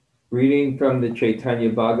Reading from the Chaitanya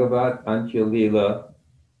Bhagavat, Antya Lila,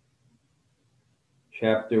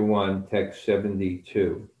 Chapter 1, Text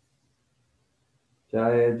 72.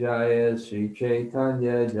 Jaya Jaya Sri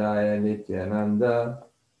Chaitanya Jaya Nityananda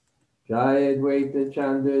Jaya Dvaita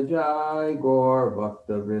Chandra Jaya Gaur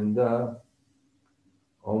Bhakta Vrinda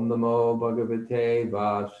Om Namo Bhagavate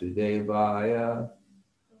Vasudevaya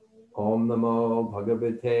Om Namo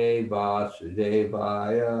Bhagavate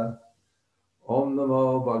Vasudevaya Om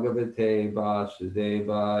Namo Bhagavate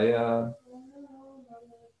Vasudevaya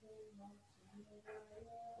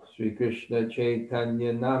Sri Krishna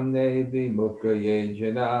Chaitanya Namne Vimukhaye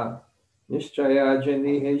Jana Nishchaya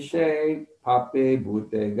Jani Heshe Pape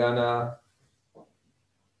Bhute Gana.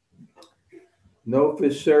 Know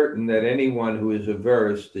for certain that anyone who is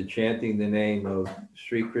averse to chanting the name of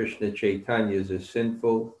Sri Krishna Chaitanya is a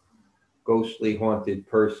sinful, ghostly, haunted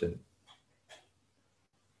person.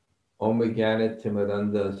 Om Jnana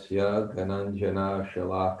Timarandasya Gananjana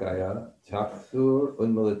Shalakaya Taksur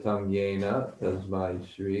Unmulatam Yena Tasmai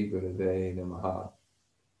Sri Gurave Namaha.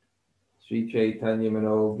 Sri Chaitanya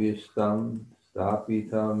Manobhyastam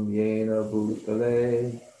Stapitam Yena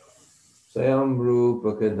Bhutale Sayam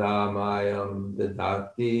Rupa Kadamayam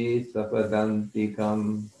Dadati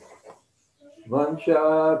Sapadantikam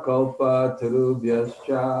Vancha Kalpa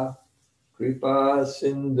Tarubhyascha Kripa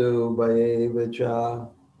Sindhu Bhayevacha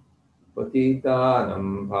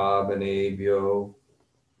Patitanam Pavanebhyo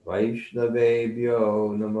Vaishnavebhyo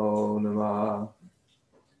Namo Namah.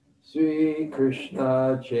 Sri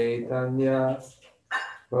Krishna Chaitanya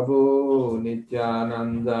Prabhu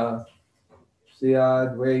Nityananda Sri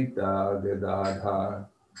Advaita Gadadhar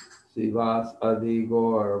Sivas Adi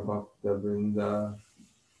Gaur Bhakta Vrinda.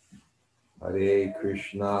 Hare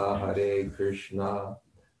Krishna Krishna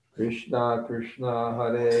Krishna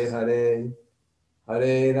Hare Hare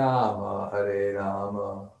Hare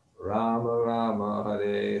Rama Rama Rama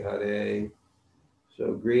Hare Hare.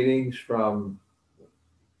 So greetings from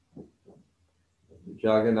the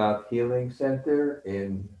Jagannath Healing Center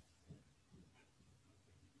in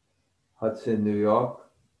Hudson, New York.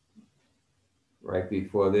 Right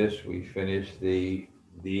before this, we finished the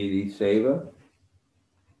deity seva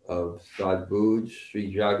of Sadbhuj, Sri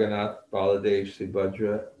Jagannath, Baladev,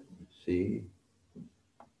 Subhadra, Sri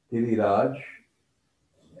Giriraj,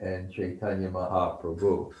 and Chaitanya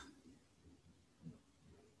Mahaprabhu.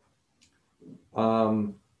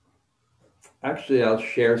 Actually, I'll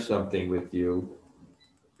share something with you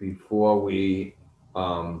before we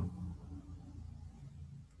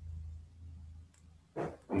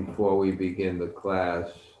begin the class.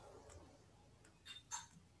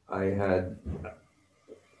 I had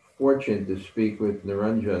fortune to speak with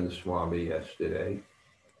Niranjan Swami yesterday,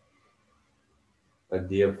 a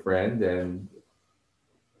dear friend and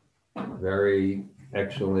very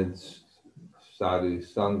excellent sadhu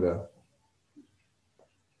sangha.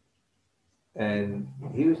 And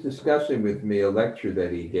he was discussing with me a lecture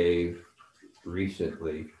that he gave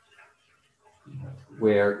recently,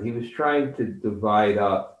 where he was trying to divide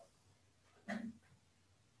up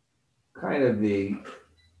kind of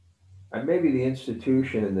maybe the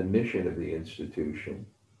institution and the mission of the institution.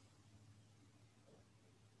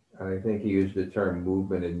 And I think he used the term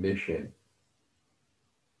movement and mission.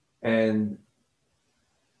 And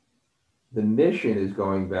the mission is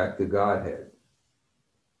going back to Godhead.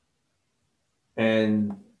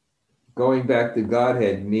 And going back to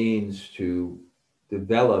Godhead means to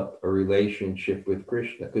develop a relationship with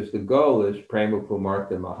Krishna, because the goal is Prema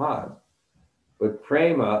Pumartha Mahad. But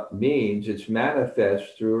prema means it's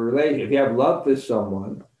manifest through a relationship. If you have love for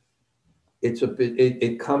someone,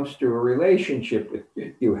 it comes through a relationship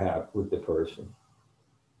you have with the person,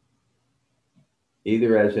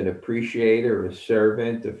 either as an appreciator, a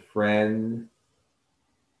servant, a friend,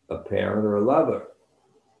 a parent, or a lover.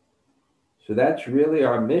 So that's really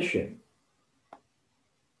our mission.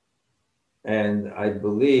 And I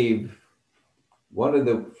believe one of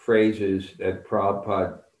the phrases that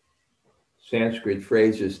Prabhupada, Sanskrit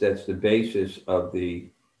phrases, that's the basis of the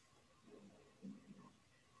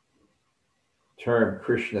term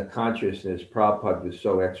Krishna consciousness. Prabhupada was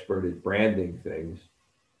so expert at branding things,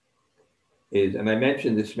 is, and I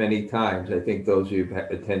mentioned this many times, I think those who've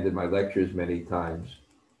attended my lectures many times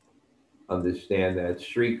understand that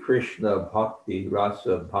Sri Krishna Bhakti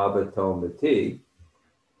Rasa Bhavato Mati.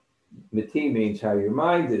 Mati means how your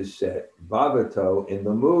mind is set. Bhavato, in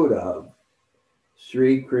the mood of.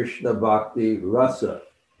 Sri Krishna Bhakti Rasa,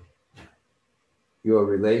 your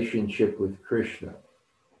relationship with Krishna.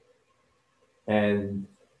 And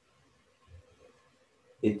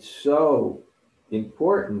it's so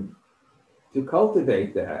important to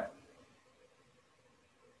cultivate that.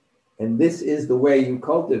 And this is the way you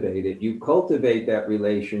cultivate it. You cultivate that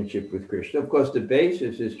relationship with Krishna. Of course, the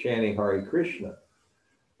basis is chanting Hare Krishna.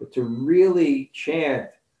 But to really chant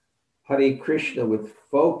Hare Krishna with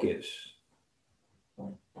focus,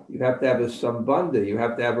 you have to have a sambandha. You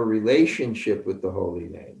have to have a relationship with the holy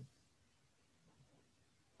name.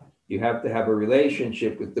 You have to have a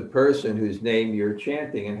relationship with the person whose name you're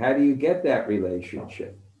chanting. And how do you get that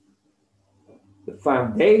relationship? The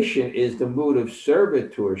foundation is the mood of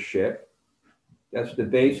servitorship. That's the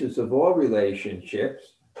basis of all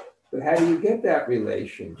relationships. But how do you get that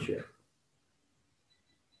relationship?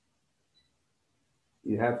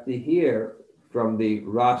 You have to hear from the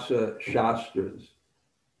Rasa Shastras.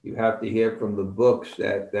 You have to hear from the books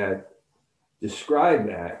that describe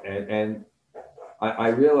that. And I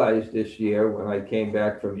realized this year when I came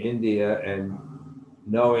back from India and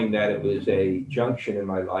knowing that it was a junction in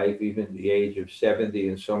my life, even at the age of 70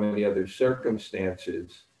 and so many other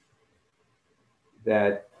circumstances,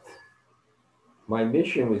 that my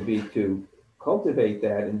mission would be to cultivate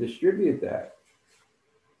that and distribute that.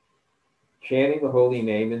 Chanting the holy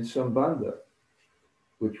name in Sambandha,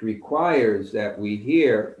 which requires that we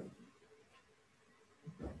hear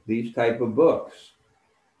these type of books.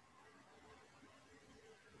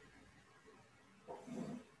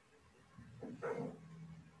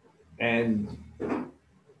 And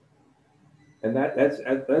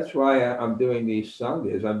that's why I'm doing these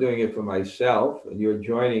sanghas. I'm doing it for myself, and you're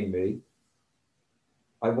joining me.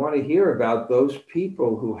 I want to hear about those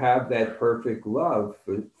people who have that perfect love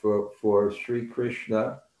for Sri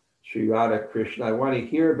Krishna, Sri Radha Krishna. I want to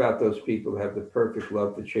hear about those people who have the perfect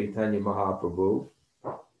love for Chaitanya Mahaprabhu.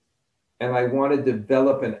 And I want to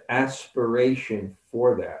develop an aspiration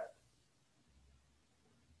for that.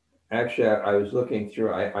 Actually, I was looking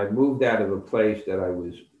through, I moved out of a place that I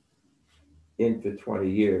was in for 20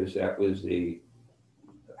 years. That was the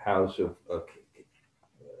house of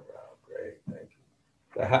great, thank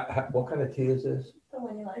you. What kind of tea is this? The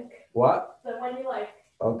one you like. What? The one you like.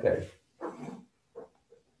 Okay.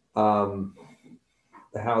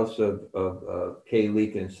 The house of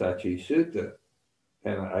Kailik and Sachi Sutta.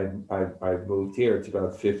 And I moved here. It's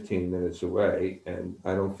about 15 minutes away, and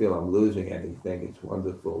I don't feel I'm losing anything. It's a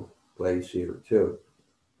wonderful place here too.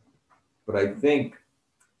 But I think,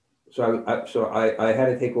 so I had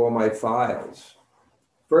to take all my files.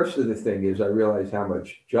 First of the thing is I realized how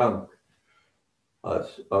much junk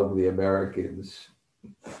us ugly Americans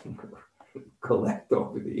collect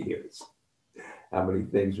over the years. How many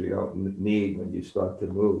things we don't need when you start to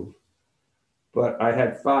move. But I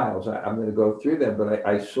had files. I'm going to go through them, but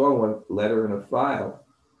I saw one letter in a file,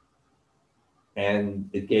 and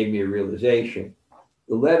it gave me a realization.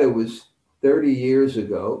 The letter was 30 years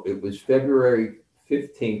ago. It was February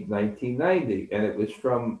 15th, 1990, and it was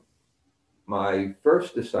from my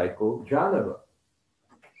first disciple, Janava.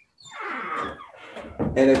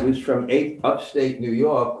 And it was from upstate New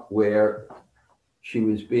York, where she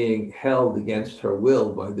was being held against her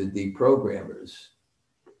will by the deprogrammers.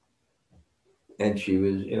 And she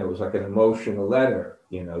was, it was like an emotional letter,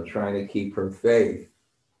 trying to keep her faith.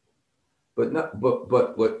 But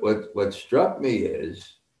what struck me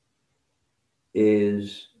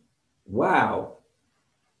is, wow,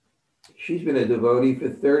 she's been a devotee for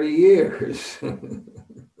 30 years.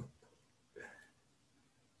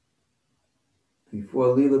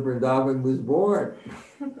 Before Leela Vrindavan was born,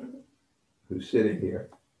 who's sitting here.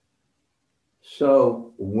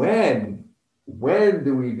 So when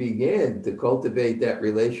do we begin to cultivate that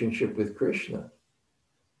relationship with Krishna?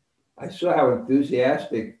 I saw how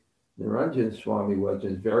enthusiastic Niranjan Swami was.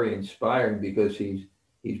 It's very inspiring because he's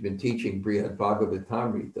been teaching Brihad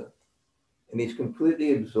Bhagavatamrita, and he's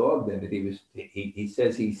completely absorbed in it. He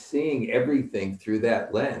says he's seeing everything through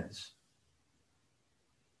that lens.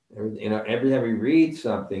 Every time he reads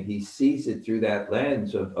something, he sees it through that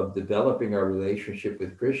lens of developing our relationship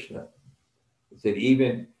with Krishna. He said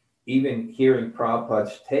even hearing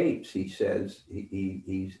Prabhupada's tapes, he says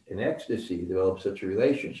he's in ecstasy. He develops such a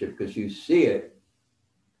relationship because you see it.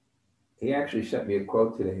 He actually sent me a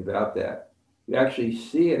quote today about that. You actually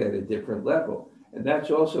see it at a different level. And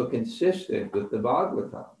that's also consistent with the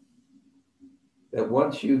Bhagavatam. That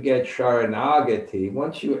once you get Sharanagati,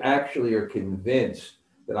 once you actually are convinced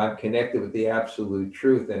that I'm connected with the absolute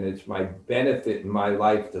truth and it's my benefit in my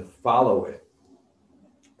life to follow it,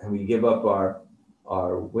 and we give up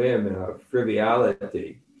our whim and our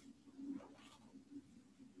frivolity.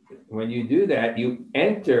 When you do that, you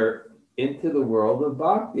enter into the world of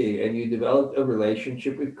bhakti and you develop a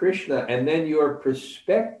relationship with Krishna, and then your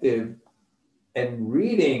perspective and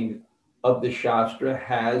reading of the Shastra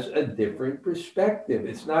has a different perspective.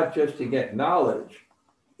 It's not just to get knowledge.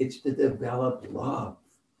 It's to develop love.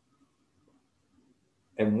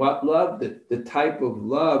 And what love? The type of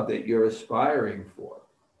love that you're aspiring for.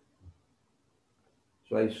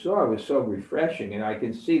 So I saw it was so refreshing, and I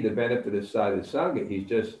can see the benefit of Sadhu Sangha.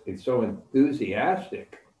 It's so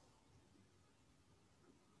enthusiastic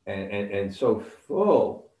and so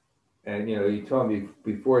full. And, he told me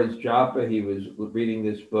before his japa, he was reading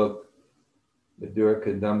this book, Madhura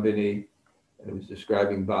Kadambini, and it was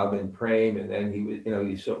describing Baba and Prem. And then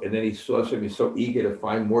he saw something so eager to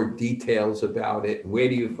find more details about it. Where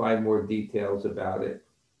do you find more details about it?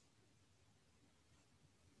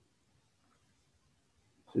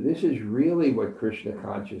 So this is really what Krishna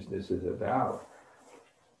consciousness is about.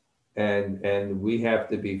 And we have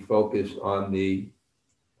to be focused on the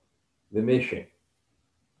mission.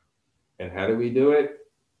 And how do we do it?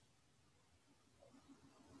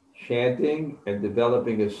 Chanting and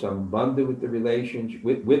developing a sambandha with the relationship,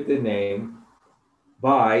 with the name,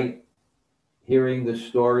 by hearing the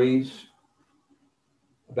stories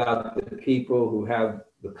about the people who have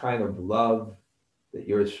the kind of love that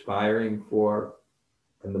you're aspiring for,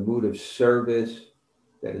 and the mood of service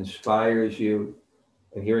that inspires you,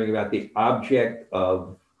 and hearing about the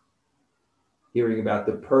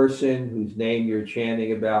person whose name you're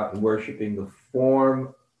chanting about, and worshiping the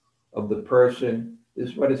form of the person.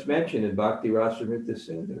 This is what is mentioned in Bhakti Rasamrita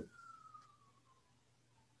Sindhu.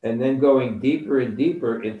 And then going deeper and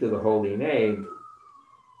deeper into the holy name,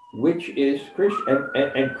 which is Krishna,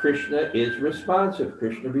 and Krishna is responsive.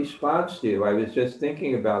 Krishna responds to you. I was just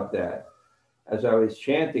thinking about that as I was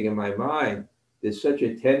chanting in my mind. There's such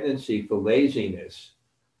a tendency for laziness,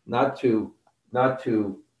 not to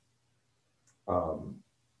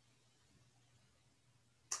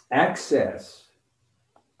access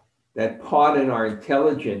that part in our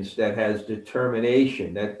intelligence that has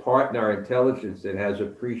determination, that part in our intelligence that has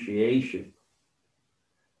appreciation,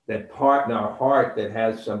 that part in our heart that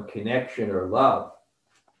has some connection or love,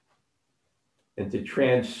 and to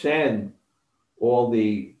transcend all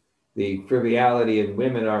the frivolity and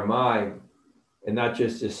whim in our mind, and not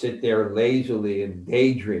just to sit there lazily and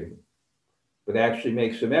daydream, but actually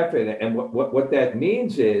make some effort. And what that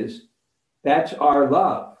means is, that's our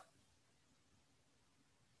love.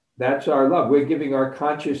 That's our love. We're giving our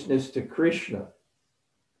consciousness to Krishna.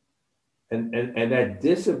 And that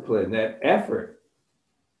discipline, that effort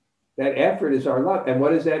is our love. And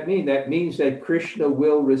what does that mean? That means that Krishna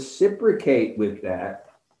will reciprocate with that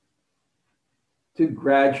to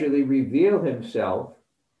gradually reveal himself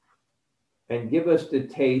and give us the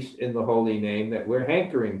taste in the holy name that we're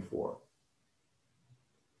hankering for.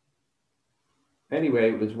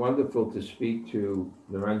 Anyway, it was wonderful to speak to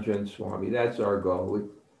Niranjan Swami. That's our goal.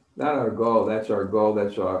 Not our goal, that's our goal.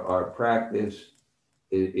 That's our practice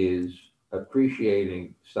is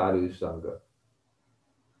appreciating Sadhu Sangha.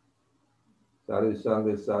 Sadhu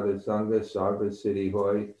Sangha, Sadhu Sangha, Sarva Siddhi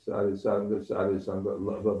Hoy, Sadhu Sangha,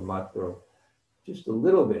 love of Matra. Just a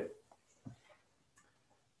little bit.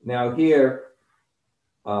 Now here,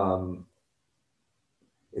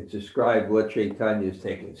 it's described Lord Chaitanya is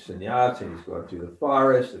taking sannyas and he's going through the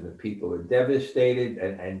forest and the people are devastated.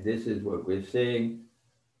 And this is what we're seeing,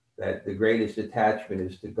 that the greatest attachment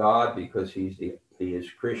is to God because he is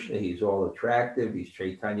Krishna. He's all attractive. He's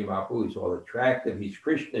Chaitanya Mahaprabhu. He's all attractive. He's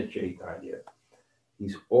Krishna Chaitanya.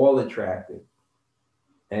 He's all attractive.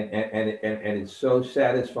 And it's so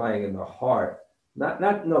satisfying in the heart.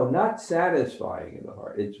 Not satisfying in the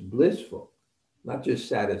heart. It's blissful, not just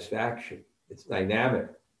satisfaction. It's dynamic.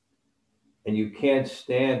 And you can't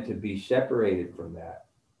stand to be separated from that.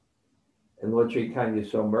 And Lord Chaitanya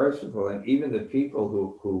is so merciful. And even the people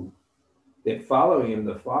who they're following him in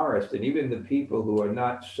the forest, and even the people who are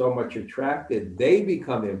not so much attracted, they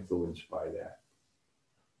become influenced by that.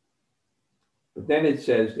 But then it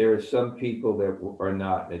says there are some people that are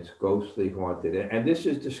not, and it's ghostly haunted. And this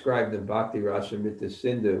is described in Bhakti Rasamrita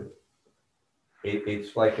Sindhu.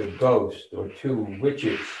 It's like a ghost or two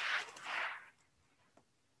witches.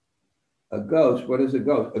 A ghost, what is a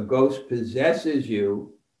ghost? A ghost possesses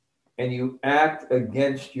you and you act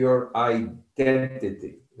against your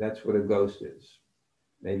identity. That's what a ghost is.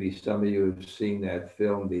 Maybe some of you have seen that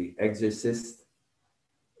film, The Exorcist.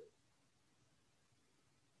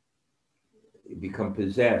 You become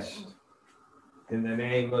possessed. In the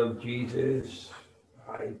name of Jesus,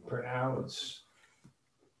 I pronounce,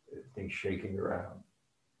 things shaking around.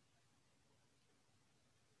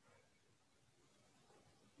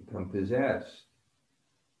 Become possessed.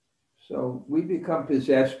 So we become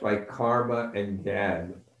possessed by karma and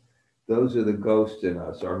jnana. Those are the ghosts in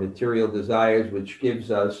us, our material desires, which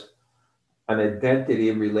gives us an identity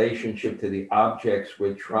in relationship to the objects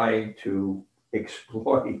we're trying to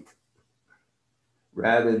exploit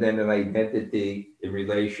rather than an identity in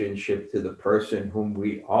relationship to the person whom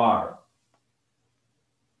we are.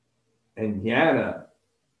 And jnana,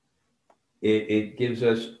 it gives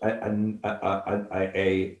us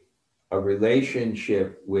a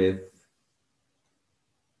relationship with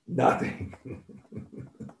nothing.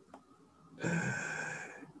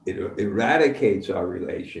 It eradicates our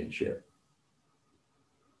relationship.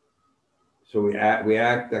 So we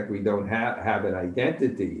act like we don't have an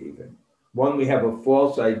identity even. One, we have a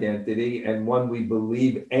false identity, and one, we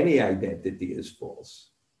believe any identity is false.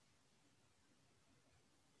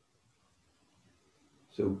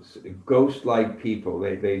 So ghost-like people,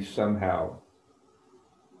 they somehow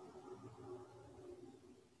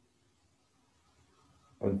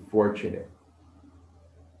unfortunate.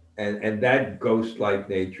 And that ghost-like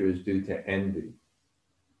nature is due to envy.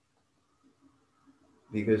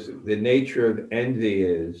 Because the nature of envy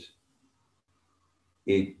is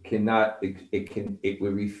it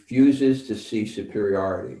refuses to see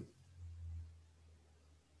superiority.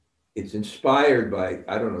 It's inspired by,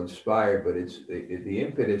 I don't know, inspired, but it's the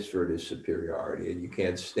impetus for it is superiority, and you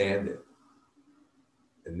can't stand it.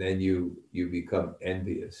 And then you become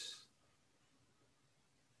envious.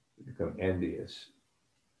 You become envious.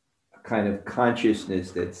 A kind of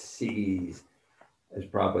consciousness that sees, as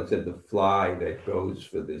Prabhupada said, the fly that goes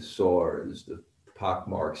for the sore is the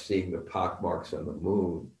pockmarks, seeing the pockmarks on the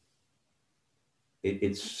moon.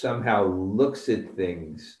 It somehow looks at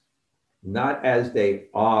things not as they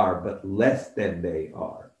are, but less than they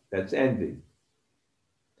are. That's envy.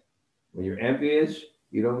 When you're envious,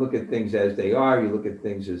 you don't look at things as they are, you look at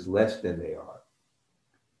things as less than they are.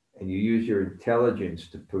 And you use your intelligence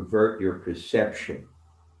to pervert your perception.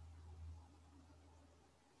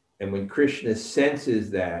 And when Krishna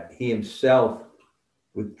senses that, he himself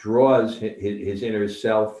withdraws his inner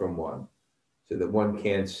self from one so that one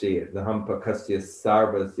can't see it. Nahampakasya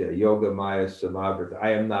sarvasya yoga maya samavrata.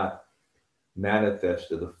 I am not manifest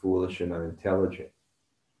to the foolish and unintelligent.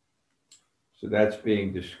 So that's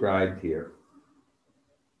being described here.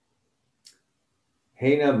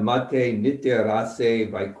 Hena mate nitya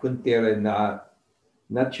rase vaikuntera na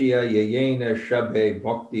nachya yayena shabe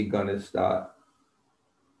bhakti ganasta.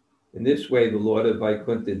 In this way, the Lord of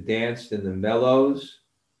Vaikuntha danced in the mellows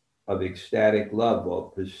of ecstatic love while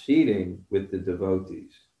proceeding with the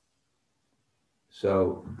devotees.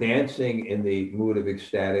 So dancing in the mood of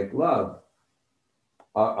ecstatic love,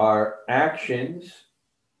 our actions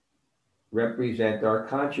represent our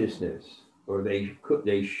consciousness, or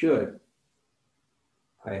they should.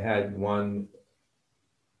 I had one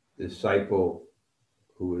disciple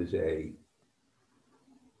who is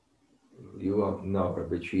you won't know her,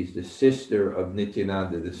 but she's the sister of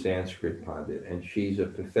Nityananda, the Sanskrit Pandit, and she's a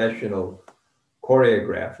professional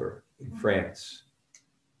choreographer in France.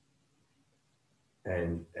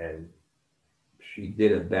 And she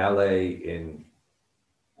did a ballet in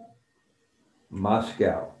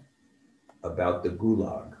Moscow about the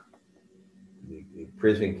Gulag, the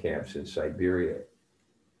prison camps in Siberia.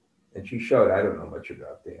 And she showed, I don't know much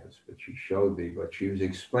about dance, but she showed me, but she was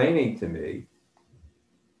explaining to me,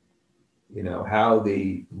 how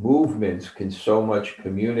the movements can so much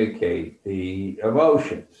communicate the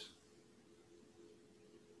emotions.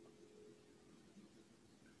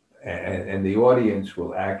 And the audience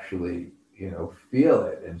will actually, feel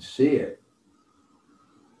it and see it.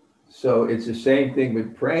 So it's the same thing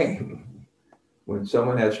with praying. When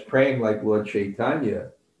someone has praying like Lord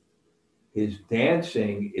Chaitanya, his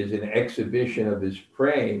dancing is an exhibition of his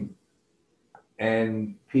praying,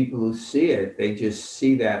 and people who see it, they just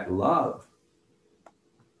see that love.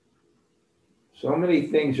 So many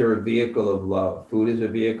things are a vehicle of love. Food is a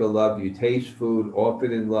vehicle of love. You taste food,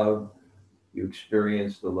 offered in love, you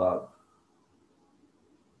experience the love.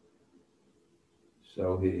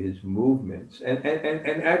 So his movements, and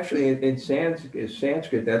actually in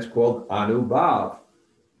Sanskrit, that's called anubhav.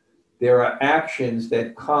 There are actions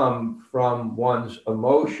that come from one's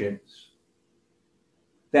emotions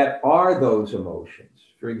that are those emotions.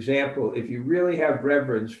 For example, if you really have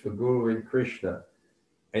reverence for Guru and Krishna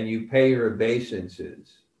and you pay your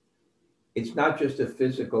obeisances, it's not just a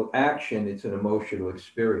physical action, it's an emotional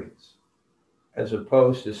experience. As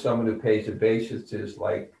opposed to someone who pays obeisances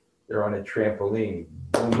like they're on a trampoline,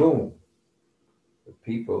 boom, boom. The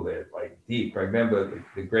people that like deep. I remember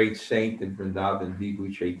the great saint in Vrindavan,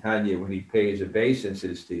 Vibhu Chaitanya, when he pays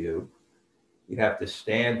obeisances to you, you'd have to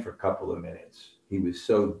stand for a couple of minutes. He was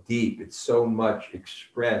so deep, it so much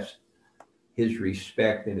expressed his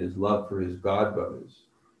respect and his love for his godbrothers.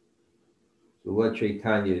 So Lord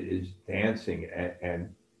Chaitanya is dancing, and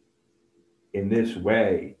in this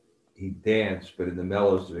way, he danced, but in the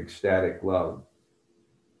mellows of ecstatic love.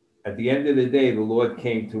 At the end of the day, the Lord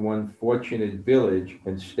came to one fortunate village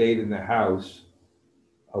and stayed in the house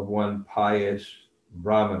of one pious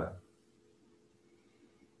Brahmana.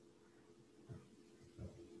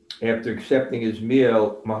 After accepting his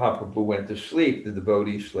meal, Mahaprabhu went to sleep. The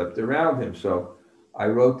devotees slept around him. So I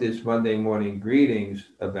wrote this Monday morning greetings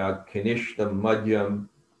about Kanishta Madhyam.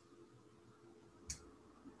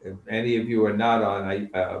 If any of you are not on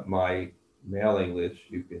my mailing list,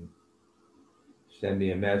 you can send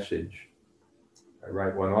me a message. I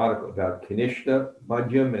write one article about Kanishta,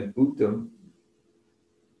 Madhyam, and Uttam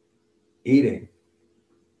eating.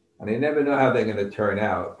 And I never know how they're going to turn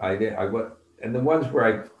out. And the ones where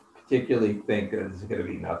I particularly think that there's going to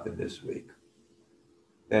be nothing this week.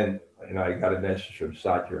 Then, I got a message from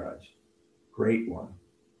Satyaraj. Great one.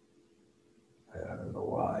 I don't know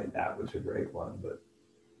why that was a great one, but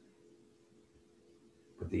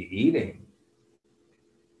the eating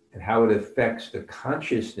and how it affects the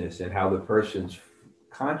consciousness and how the person's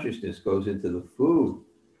consciousness goes into the food,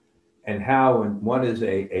 and how when one is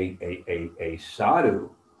a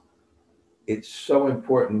sadhu, it's so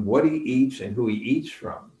important what he eats and who he eats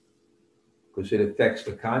from, because it affects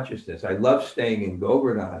the consciousness. I love staying in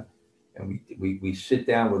Govardhan, and we sit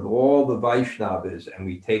down with all the Vaishnavas and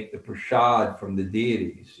we take the prasad from the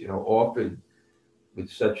deities, offered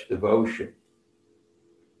with such devotion.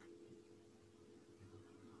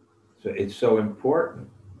 So it's so important.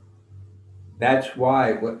 That's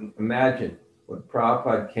why, imagine when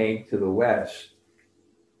Prabhupada came to the West,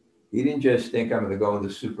 he didn't just think, I'm going to go in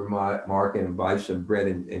the supermarket and buy some bread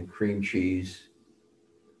and cream cheese.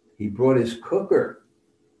 He brought his cooker.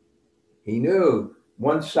 He knew.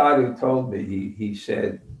 One sadhu told me, he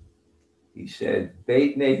said,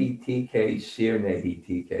 Bait nehi TK, seer nehi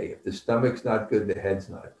TK. If the stomach's not good, the head's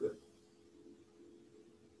not good.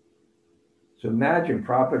 So imagine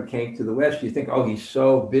Prabhupada came to the West. You think, oh, he's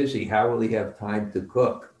so busy. How will he have time to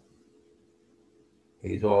cook?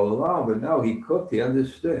 He's all alone. But no, he cooked. He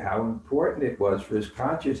understood how important it was for his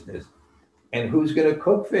consciousness. And who's going to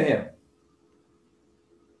cook for him?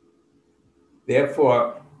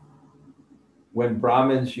 Therefore, when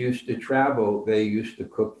Brahmins used to travel, they used to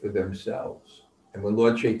cook for themselves. And when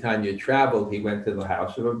Lord Chaitanya traveled, he went to the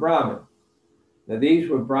house of a Brahmin. Now, these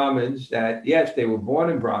were Brahmins that, yes, they were born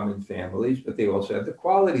in Brahmin families, but they also had the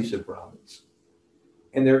qualities of Brahmins.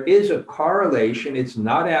 And there is a correlation. It's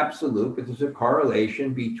not absolute, but there's a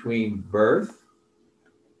correlation between birth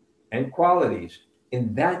and qualities.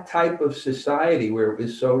 In that type of society where it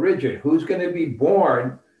was so rigid, who's going to be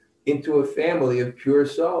born into a family of pure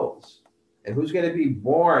souls? And who's going to be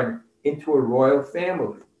born into a royal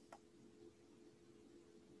family?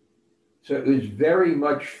 So it was very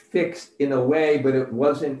much fixed in a way, but it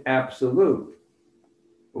wasn't absolute.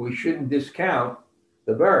 But we shouldn't discount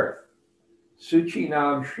the birth.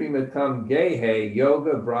 Suchinam Srimatam Gehe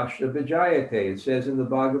Yoga Brashta Vijayate. It says in the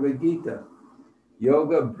Bhagavad Gita,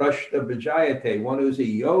 Yoga Brashta Vijayate, one who's a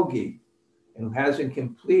yogi and who hasn't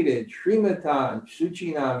completed Srimatam,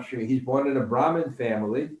 Suchinam Shri, he's born in a Brahmin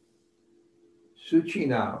family,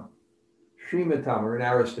 Suchinam, Srimatam, or an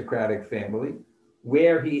aristocratic family,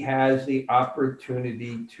 where he has the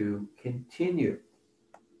opportunity to continue.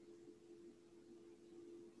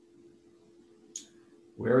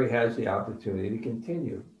 Where he has the opportunity to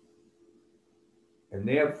continue. And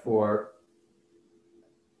therefore,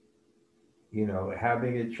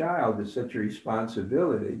 having a child is such a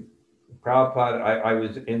responsibility. Prabhupada, I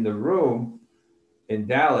was in the room in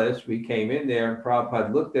Dallas, we came in there and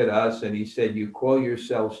Prabhupada looked at us and he said, you call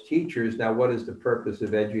yourselves teachers, now what is the purpose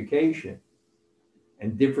of education?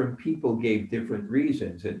 And different people gave different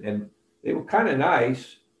reasons. And they were kind of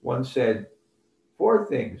nice. One said, 4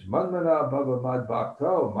 things. Manmana bhava mad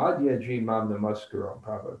bhakto, madhyaji mam namaskaram.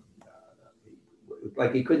 Prabhupada,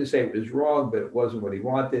 like he couldn't say it was wrong, but it wasn't what he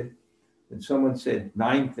wanted. And someone said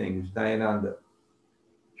 9 things, Dayananda.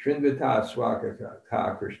 Srinvata swakata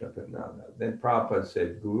ka Krishna Padnana. Then Prabhupada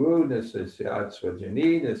said, Guru nasasyat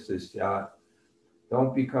swajani nasasyat.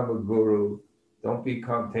 Don't become a guru. Don't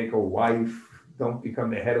take a wife. Don't become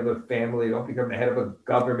the head of a family. Don't become the head of a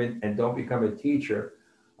government. And don't become a teacher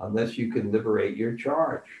unless you can liberate your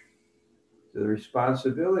charge. So the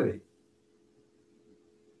responsibility.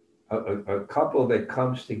 A couple that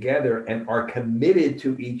comes together and are committed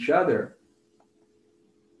to each other,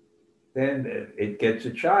 then it gets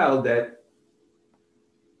a child that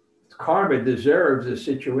karma deserves a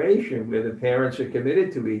situation where the parents are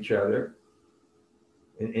committed to each other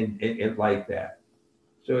in like that.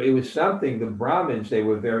 So it was something, the Brahmins, they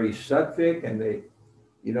were very sattvic, and they,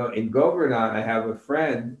 in Govardhan, I have a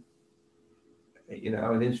friend,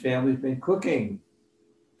 and his family's been cooking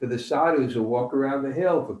for the sadhus who walk around the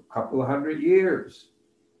hill for a couple of 100 years.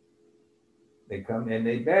 They come and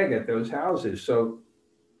they beg at those houses. So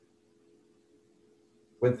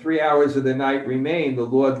when 3 hours of the night remained, the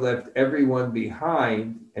Lord left everyone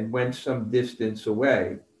behind and went some distance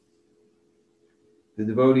away. The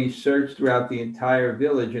devotees searched throughout the entire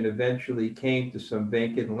village and eventually came to some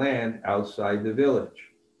vacant land outside the village.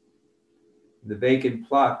 In the vacant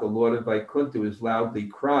plot, the Lord of Vaikuntha was loudly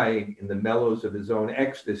crying in the mellows of his own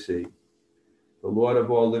ecstasy. The Lord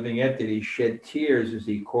of all living entities shed tears as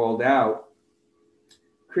he called out,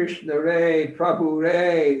 Krishna Re, Prabhu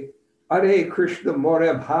Re, Hare Krishna More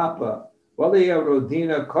Bhapa, Valaya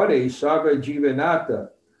Rodina Kare Sarva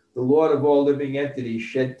Jivanata. The Lord of all living entities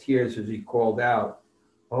shed tears as he called out,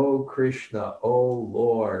 O Krishna, O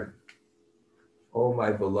Lord, O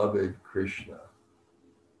my beloved Krishna.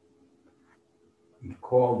 He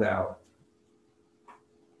called out.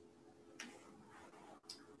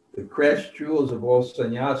 The crest jewels of all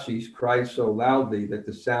sannyasis cried so loudly that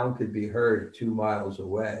the sound could be heard 2 miles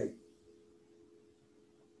away.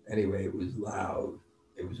 Anyway, it was loud.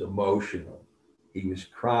 It was emotional. He was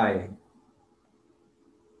crying.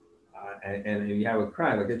 And you have a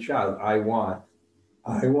cry like a child. I want.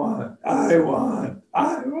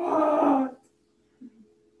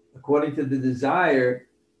 According to the desire,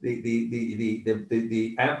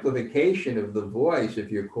 the amplification of the voice, if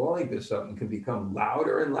you're calling for something, can become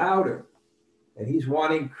louder and louder. And he's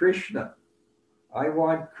wanting Krishna. I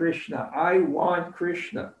want Krishna. I want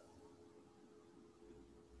Krishna.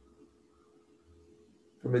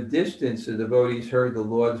 From a distance, the devotees heard the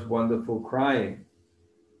Lord's wonderful crying.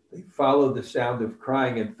 They followed the sound of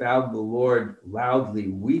crying and found the Lord loudly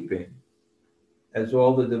weeping. As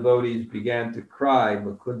all the devotees began to cry,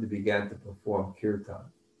 Mukunda began to perform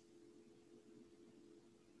kirtan.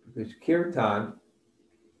 Because kirtan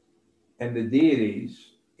and the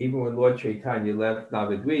deities, even when Lord Chaitanya left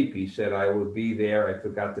Navadvip, he said, I will be there. I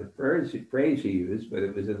forgot the phrase he used, but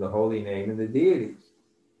it was in the holy name and the deities.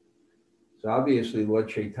 So obviously Lord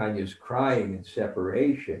Chaitanya is crying in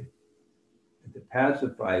separation. And to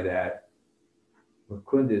pacify that,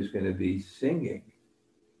 Mukunda is going to be singing.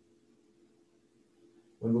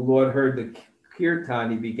 When the Lord heard the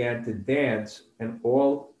kirtan, he began to dance, and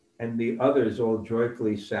the others all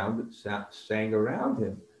joyfully sang around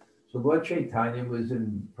him. So Lord Chaitanya was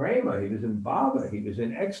in prema, he was in bhava, he was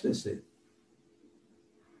in ecstasy.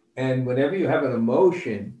 And whenever you have an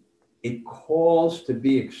emotion, it calls to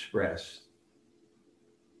be expressed.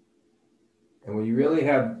 And when you really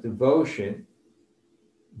have devotion,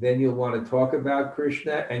 then you'll want to talk about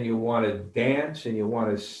Krishna, and you'll want to dance, and you'll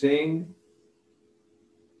want to sing.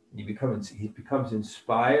 He becomes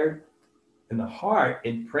inspired. And the heart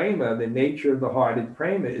in prema, the nature of the heart in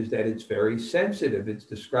prema is that it's very sensitive. It's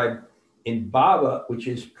described in bhava, which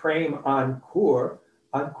is prem ankur.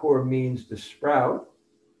 Ankur means to sprout.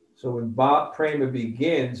 So when prema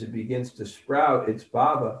begins, it begins to sprout, it's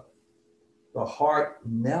bhava. The heart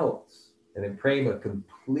melts, and in prema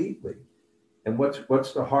completely. And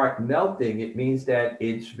what's the heart melting? It means that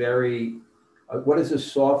it's very, what is a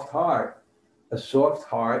soft heart? A soft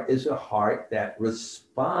heart is a heart that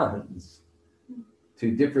responds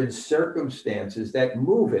to different circumstances that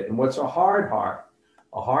move it. And what's a hard heart?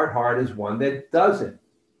 A hard heart is one that doesn't.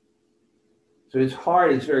 So his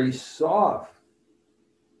heart is very soft.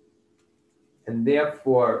 And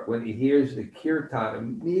therefore, when he hears the kirtan,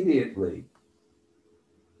 immediately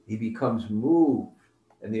he becomes moved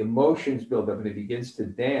and the emotions build up and he begins to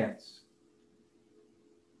dance.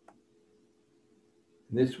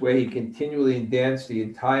 In this way, he continually danced the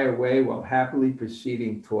entire way while happily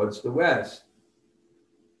proceeding towards the west.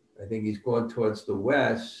 I think he's going towards the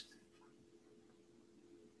west.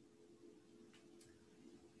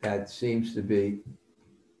 That seems to be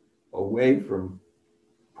away from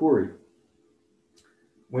Puri.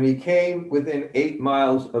 When he came within 8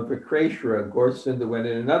 miles of Vikreshwara, Gaurasunda went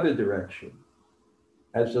in another direction.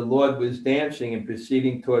 As the Lord was dancing and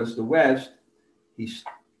proceeding towards the west, he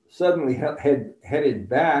suddenly headed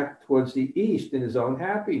back towards the east in his own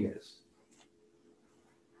happiness.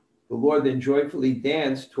 The Lord then joyfully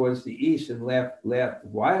danced towards the east and laughed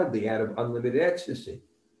wildly out of unlimited ecstasy.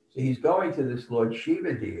 So he's going to this Lord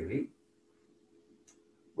Shiva deity,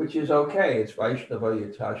 which is okay. It's Vaishnava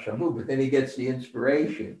Yata Shambhu, but then he gets the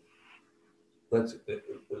inspiration. Let's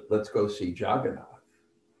go see Jagannath.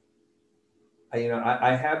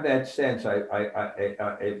 I have that sense.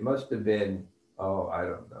 It must have been, I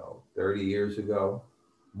don't know, 30 years ago,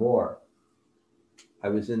 more. I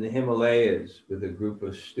was in the Himalayas with a group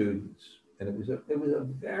of students, and it was a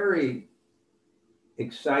very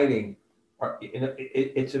exciting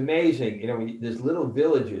it's amazing. There's little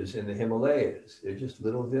villages in the Himalayas. They're just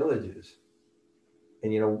little villages.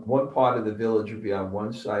 And, one part of the village would be on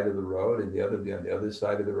one side of the road and the other would be on the other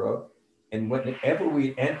side of the road. And whenever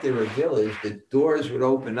we enter a village, the doors would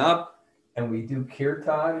open up and we do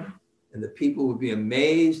kirtan and the people would be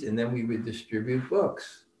amazed. And then we would distribute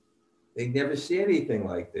books. They'd never see anything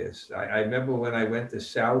like this. I remember when I went to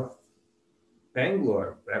South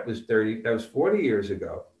Bangalore, that was 40 years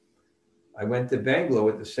ago. I went to Bangalore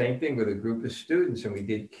with the same thing with a group of students and we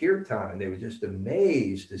did kirtan and they were just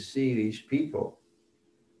amazed to see these people.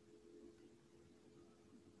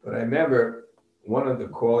 But I remember one of the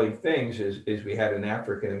calling things is we had an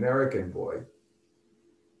African-American boy.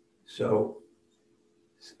 So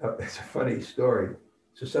it's a funny story.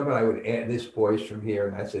 So I would add, this boy's from here,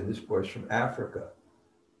 and I said, this boy's from Africa.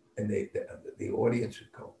 And the audience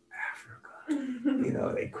would go,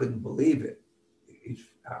 Africa? They couldn't believe it.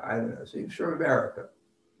 I don't know, so he's from America.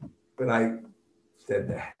 But I said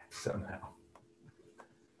that somehow.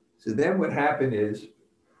 So then what happened is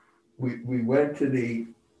we went to the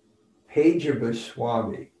Pejava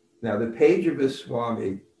Swami. Now, the Pejava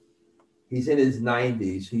Swami, he's in his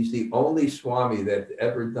 90s. He's the only Swami that's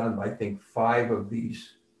ever done, I think, 5 of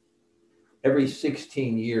these. Every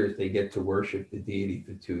 16 years, they get to worship the deity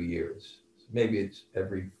for 2 years. So maybe it's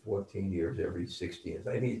every 14 years, every 16 years.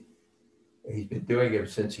 I think he's been doing it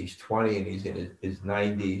since he's 20 and he's in his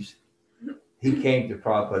 90s. He came to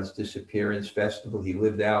Prabhupada's disappearance festival. He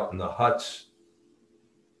lived out in the huts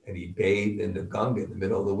and he bathed in the Ganga in the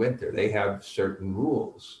middle of the winter. They have certain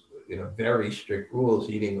rules, very strict rules,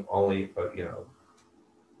 eating only,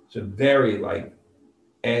 so very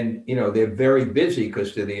and they're very busy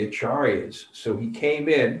because they're the acharyas. So he came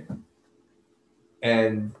in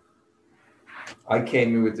and I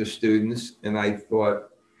came in with the students and I thought,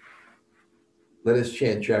 let us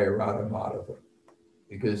chant Jaya Radha Madhava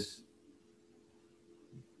because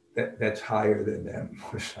that's higher than them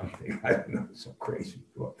or something. I don't know, some crazy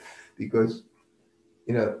thought. Because,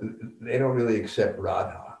 they don't really accept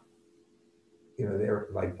Radha. They're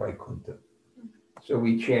like Vaikuntha. So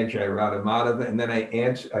we chant Jai Radha Madhava, and then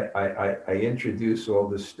I introduce all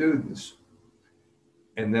the students.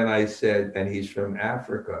 And then I said, and he's from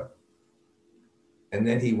Africa. And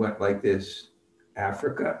then he went like this,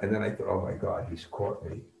 Africa. And then I thought, oh my God, he's caught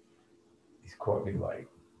me. He's caught me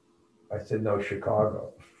I said, no,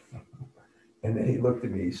 Chicago. And then he looked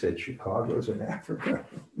at me, he said, Chicago's in Africa.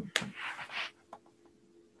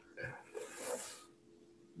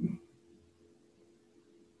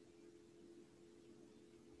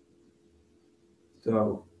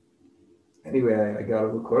 So anyway, I got a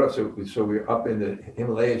little caught up. So we were up in the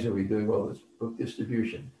Himalayas and we were doing all this book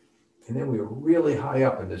distribution. And then we were really high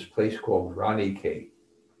up in this place called Ranikhet.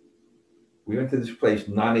 We went to this place,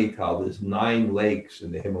 Nainital. There's 9 lakes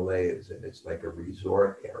in the Himalayas, and it's like a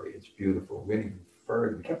resort area. It's beautiful. We went even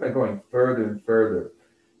further. We kept on going further and further.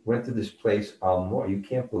 Went to this place, Almor. You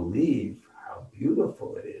can't believe how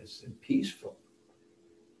beautiful it is and peaceful.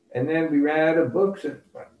 And then we ran out of books, and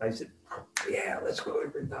I said, yeah, let's go to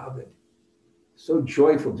Vrindavan. So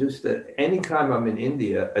joyful. Just that anytime I'm in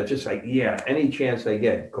India, it's just like, yeah, any chance I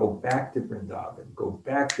get, go back to Vrindavan, go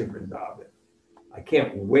back to Vrindavan. I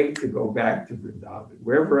can't wait to go back to Vrindavan,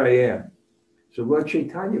 wherever I am. So Lord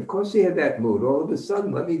Chaitanya, of course he had that mood. All of a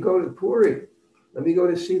sudden, let me go to Puri. Let me go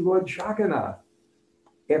to see Lord Jagannath.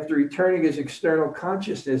 After returning his external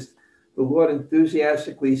consciousness, the Lord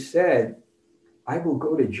enthusiastically said, I will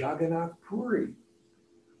go to Jagannath Puri.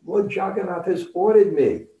 Lord Jagannath has ordered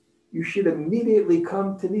me. You should immediately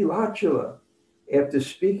come to Nilachala. After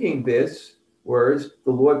speaking this words,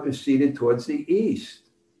 the Lord proceeded towards the east.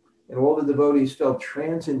 And all the devotees felt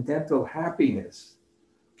transcendental happiness.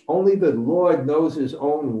 Only the Lord knows his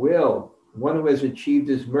own will. One who has achieved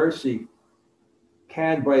his mercy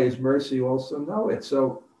can, by his mercy, also know it.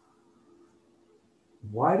 So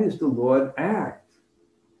why does the Lord act?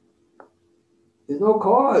 There's no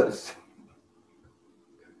cause.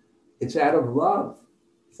 It's out of love.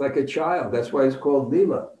 It's like a child. That's why it's called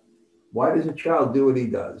Leela. Why does a child do what he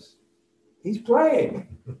does? He's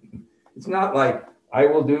playing. It's not like, I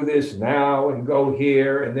will do this now and go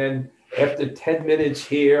here, and then after 10 minutes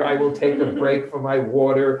here, I will take a break for my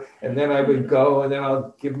water, and then I would go, and then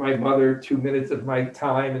I'll give my mother 2 minutes of my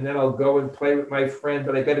time, and then I'll go and play with my friend,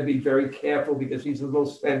 but I better be very careful because he's a little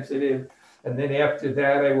sensitive. And then after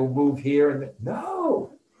that, I will move here. And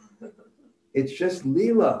no, it's just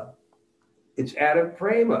Leela. It's out of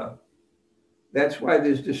prema. That's why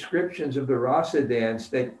there's descriptions of the rasa dance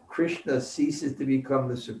that Krishna ceases to become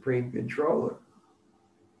the supreme controller,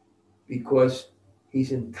 because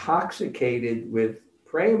he's intoxicated with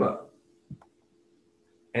prema.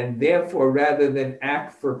 And therefore, rather than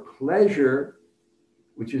act for pleasure,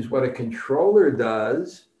 which is what a controller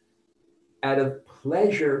does, out of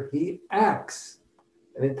pleasure, he acts.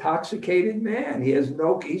 An intoxicated man, he's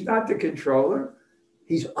not the controller.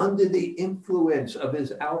 He's under the influence of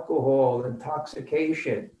his alcohol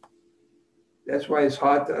intoxication. That's why it's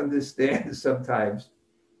hard to understand sometimes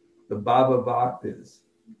the Baba Bhaktas.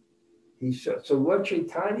 So Lord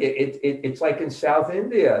Chaitanya, it's like in South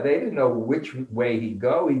India. They didn't know which way he'd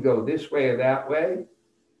go. He'd go this way or that way,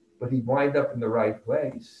 but he'd wind up in the right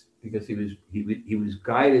place because he was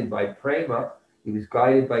guided by prema. He was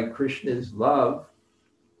guided by Krishna's love.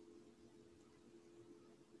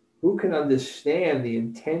 Who can understand the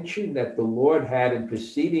intention that the Lord had in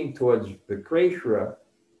proceeding towards Vikreshwara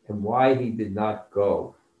and why he did not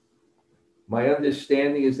go? My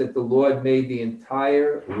understanding is that the Lord made the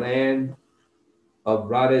entire land of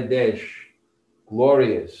Radhadesh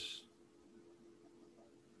glorious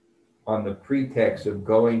on the pretext of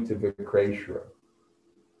going to Vikreshwara.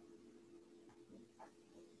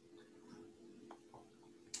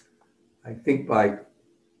 I think by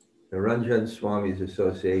the Ranjan Swami's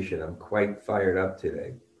association, I'm quite fired up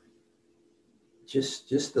today. Just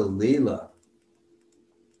the Leela.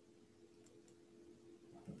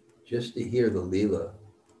 Just to hear the Leela.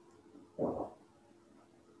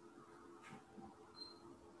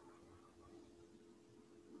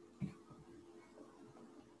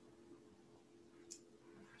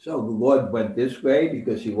 So the Lord went this way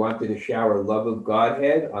because he wanted to shower love of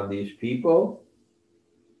Godhead on these people.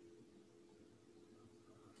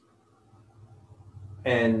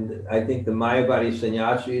 And I think the Mayavadi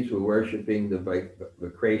sannyasis were worshiping the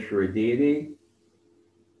Vikreshwara deity.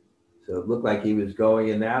 So it looked like he was going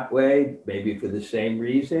in that way, maybe for the same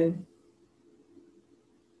reason.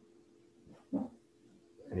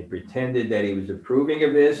 And he pretended that he was approving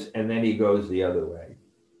of this, and then he goes the other way.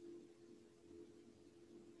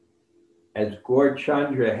 As Gaur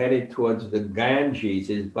Chandra headed towards the Ganges,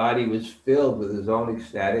 his body was filled with his own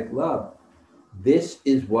ecstatic love. This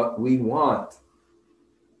is what we want.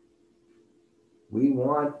 We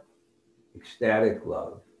want ecstatic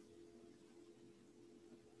love.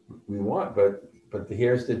 We want, but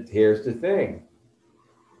here's the thing.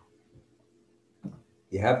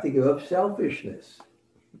 You have to give up selfishness.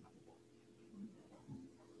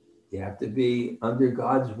 You have to be under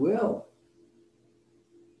God's will.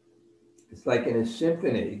 It's like in a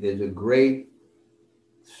symphony, there's a great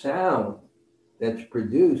sound that's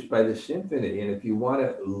produced by the symphony. And if you want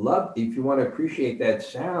to appreciate that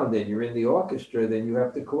sound and you're in the orchestra, then you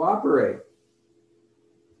have to cooperate.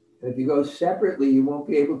 And if you go separately, you won't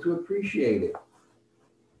be able to appreciate it.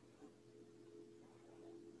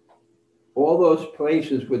 All those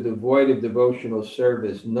places were devoid of devotional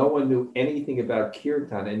service. No one knew anything about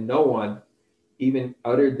kirtan, and no one even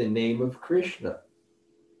uttered the name of Krishna.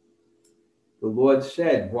 The Lord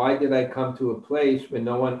said, why did I come to a place where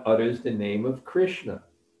no one utters the name of Krishna?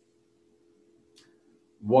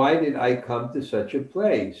 Why did I come to such a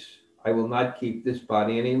place? I will not keep this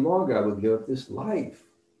body any longer. I will give up this life.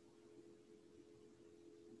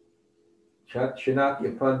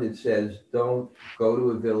 Chanakya Pandit says, don't go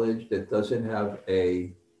to a village that doesn't have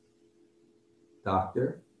a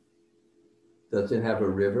doctor, doesn't have a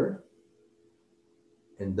river,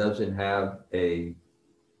 and doesn't have a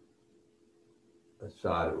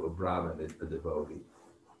sadhu, a brahmin, a devotee.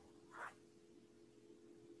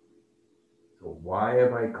 So why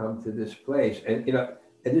have I come to this place? And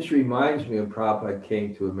and this reminds me of Prabhupada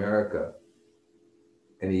came to America,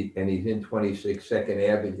 and he's in 26 Second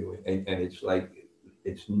Avenue, and it's like,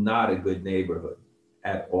 it's not a good neighborhood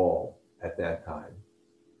at all at that time.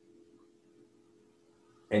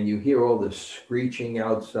 And you hear all the screeching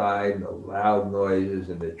outside and the loud noises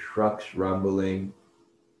and the trucks rumbling.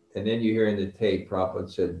 And then you hear in the tape,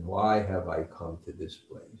 Prabhupada said, why have I come to this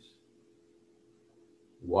place?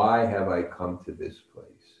 Why have I come to this place?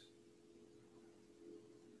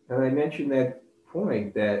 And I mentioned that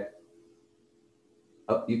point that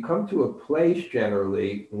you come to a place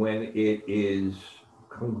generally when it is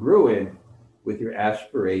congruent with your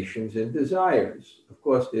aspirations and desires. Of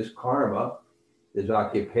course, there's karma, there's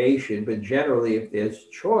occupation, but generally if there's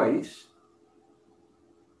choice.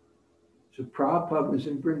 So Prabhupada was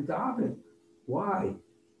in Vrindavan. Why?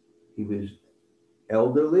 He was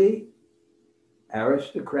elderly,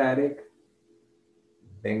 aristocratic,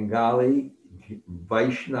 Bengali,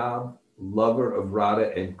 Vaishnav, lover of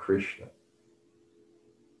Radha and Krishna.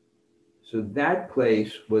 So that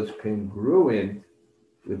place was congruent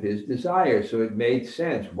with his desire. So it made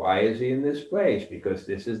sense. Why is he in this place? Because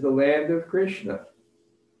this is the land of Krishna.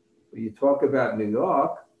 When you talk about New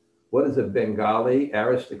York, What is a Bengali,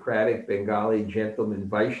 aristocratic Bengali gentleman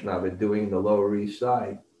Vaishnava doing in the Lower East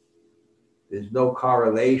Side? There's no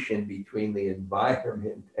correlation between the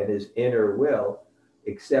environment and his inner will,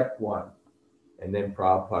 except one. And then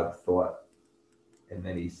Prabhupada thought, and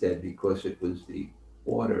then he said, because it was the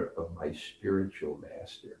order of my spiritual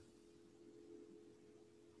master.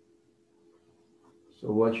 So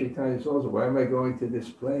Lord Chaitanya also, why am I going to this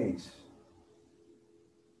place?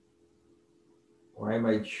 Why am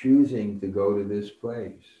I choosing to go to this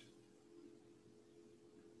place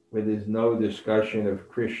where there's no discussion of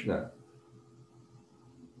Krishna?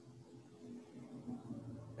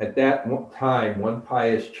 At that time, one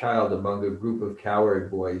pious child among a group of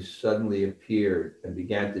cowherd boys suddenly appeared and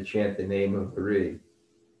began to chant the name of Hari.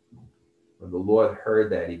 When the Lord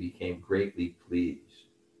heard that, he became greatly pleased.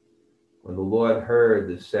 When the Lord heard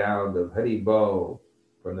the sound of Hari Bo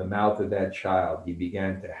from the mouth of that child, he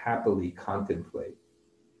began to happily contemplate.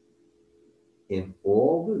 In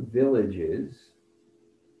all the villages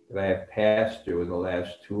that I have passed through in the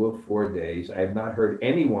last 2 or 4 days, I have not heard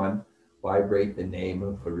anyone vibrate the name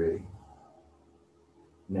of Hari.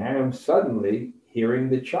 Now I'm suddenly hearing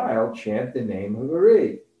the child chant the name of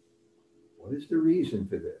Hari. What is the reason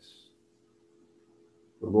for this?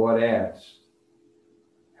 The Lord asked,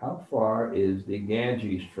 how far is the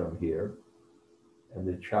Ganges from here? And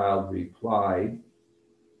the child replied,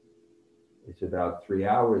 it's about 3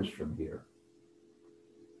 hours from here.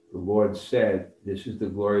 The Lord said, this is the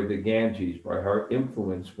glory of the Ganges. By her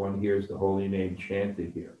influence, one hears the holy name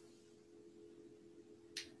chanted here.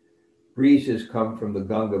 Breezes come from the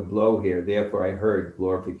Ganga blow here. Therefore, I heard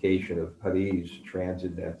glorification of Hari's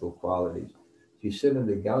transcendental qualities. You sit in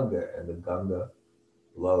the Ganga and the Ganga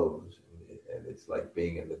blows, and it's like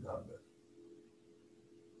being in the Ganga.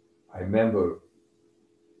 I remember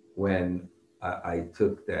when I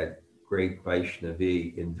took that great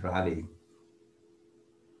Vaishnavi, Indrani,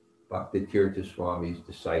 Bhaktitirtha Swami's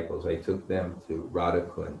disciples, I took them to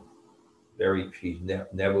Radhakund. She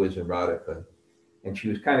never was in Radhakund. And she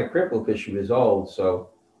was kind of crippled because she was old,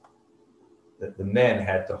 so the men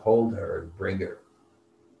had to hold her and bring her.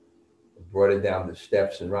 They brought her down the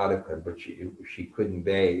steps in Radhakund, but she couldn't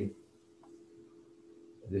bathe.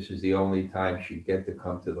 This is the only time she'd get to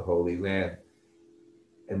come to the Holy Land.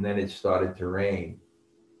 And then it started to rain.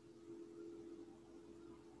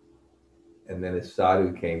 And then a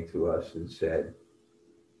sadhu came to us and said,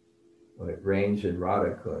 when it rains in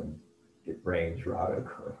Radhakund, it rains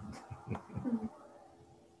Radhakund.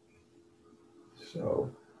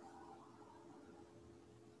 So,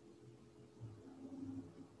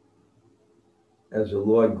 as the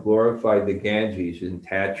Lord glorified the Ganges, his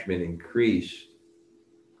attachment increased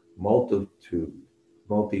multifold.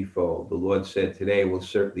 The Lord said, today we'll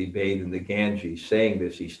certainly bathe in the Ganges. Saying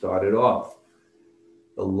this, he started off.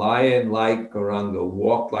 The lion-like Gauranga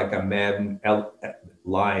walked like a maddened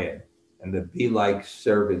lion, and the bee-like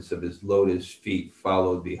servants of his lotus feet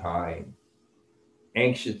followed behind.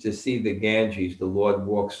 Anxious to see the Ganges, the Lord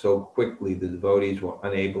walked so quickly the devotees were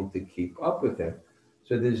unable to keep up with him.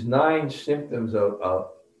 So there's 9 symptoms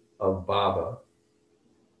of Baba.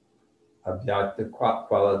 Abhyakta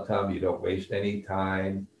Qualitam, you don't waste any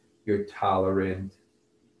time, you're tolerant,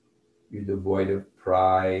 you're devoid of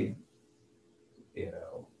pride,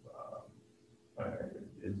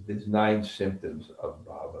 there's 9 symptoms of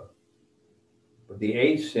Baba. But the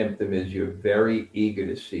 8th symptom is you're very eager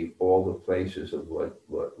to see all the places of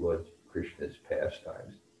Lord Krishna's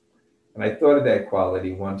pastimes. And I thought of that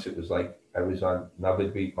quality once. It was like I was on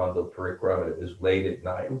Navadvip Mandal Parikrama, and it was late at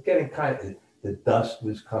night. It was getting the dust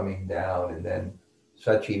was coming down, and then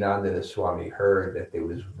Sachinandana Swami heard that there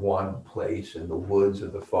was one place in the woods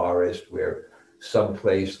of the forest where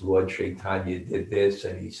someplace Lord Chaitanya did this,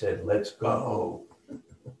 and he said, let's go.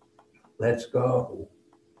 Let's go.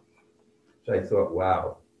 So I thought,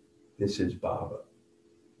 wow, this is Baba.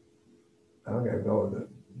 I'm going to go in the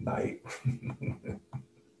night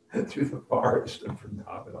through the forest of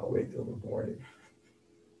Vrindavan. I'll wait till the morning.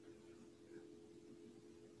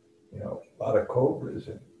 A lot of cobras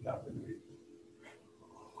in Navadvip.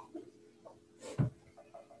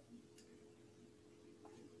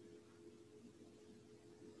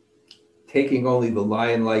 Taking only the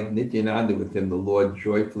lion-like Nityananda with him, the Lord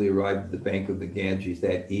joyfully arrived at the bank of the Ganges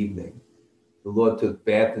that evening. The Lord took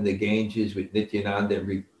bath in the Ganges with Nityananda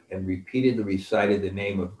and repeatedly recited the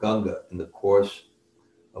name of Ganga in the course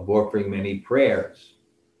of offering many prayers.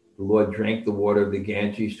 The Lord drank the water of the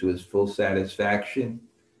Ganges to his full satisfaction,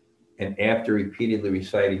 and after repeatedly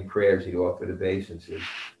reciting prayers, he offered obeisances.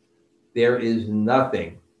 There is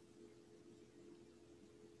nothing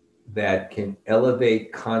that can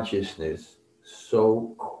elevate consciousness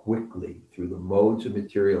so quickly through the modes of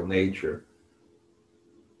material nature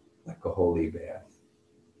like a holy bath.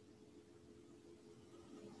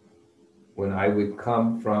 When I would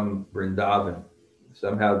come from Vrindavan,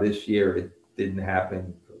 somehow this year it didn't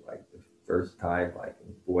happen for like the first time, like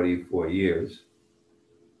in 44 years.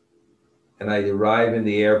 And I arrive in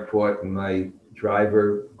the airport and my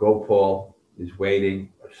driver, Gopal, is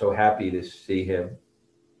waiting. I'm so happy to see him.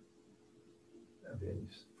 I've been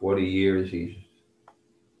 40 years,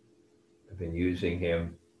 I've been using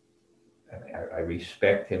him. And I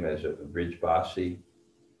respect him as a Brijbasi.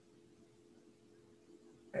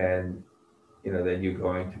 And then you're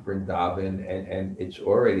going to Vrindavan and it's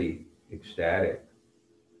already ecstatic.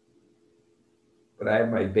 But I have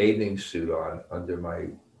my bathing suit on under my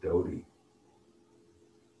dhoti.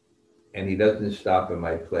 And he doesn't stop in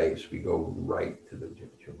my place. We go right to the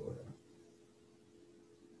Jamuna.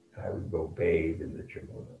 I would go bathe in the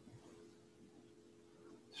Jamuna.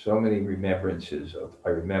 So many remembrances I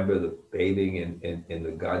remember the bathing in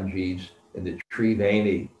the Ganges, in the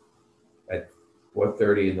Triveni at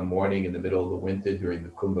 4:30 in the morning in the middle of the winter during the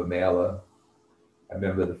Kumbh Mela. I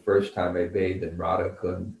remember the first time I bathed in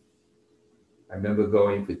Radhakund. I remember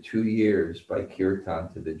going for 2 years by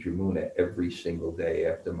Kirtan to the Jamuna every single day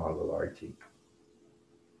after Mangalarti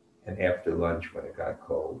and after lunch when it got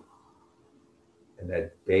cold. And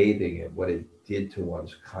that bathing and what it did to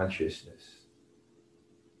one's consciousness.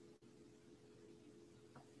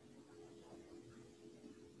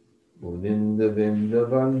 Muninda Vinda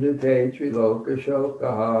Vandite Triloka Shoka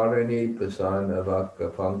Harani Pasana Vaka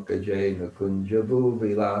Pankaje Nakunja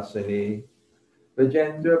Vilasani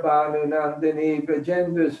Vajendra Banu Nandini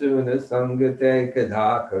Vajendra Suna Sangate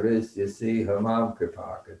Kadhakaris Yasi Hamam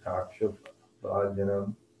Kripaka Taksha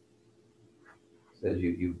Bhajanam. Says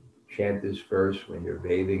you chant this verse when you're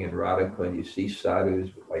bathing in Radhika and you see sadhus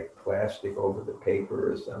with like plastic over the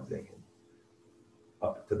paper or something, and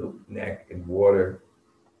up to the neck in water.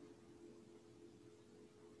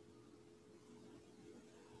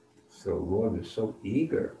 So Lord is so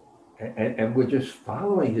eager. And we're just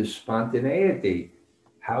following his spontaneity.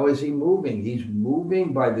 How is he moving? He's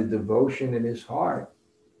moving by the devotion in his heart.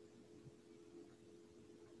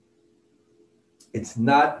 It's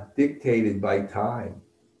not dictated by time.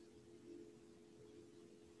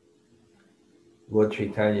 Lord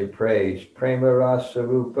Chaitanya prays, Prema Rasa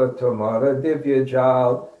Rupa Tamara Divya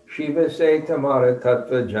Jal, Shiva Se Tamara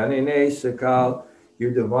Tattva Janine Sakal.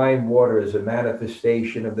 Your divine water is a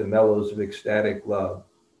manifestation of the mellows of ecstatic love.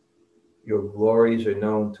 Your glories are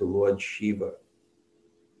known to Lord Shiva.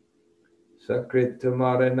 Sakrit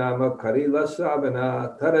Tamara Nama Karila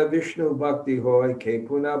Savana, Tara Vishnu Bhakti Hoy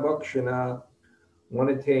Kepuna Bhakshana. One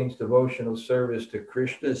attains devotional service to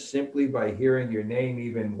Krishna simply by hearing your name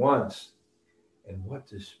even once. And what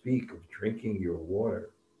to speak of drinking your water.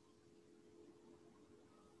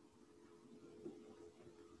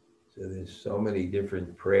 So there's so many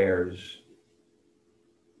different prayers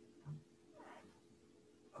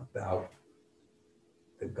about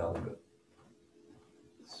the Ganga.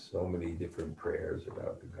 So many different prayers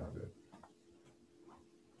about the Ganga.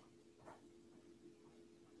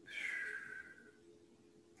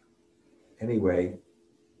 Anyway,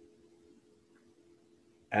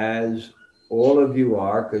 as all of you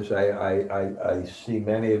are, because I see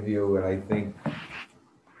many of you, and I think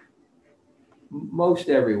most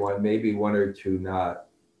everyone, maybe one or two not,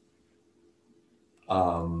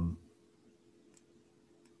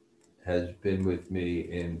 has been with me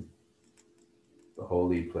in the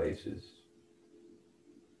holy places.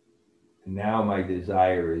 And now my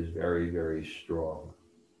desire is very, very strong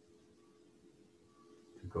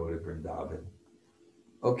to go to Vrindavan.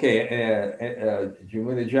 Okay,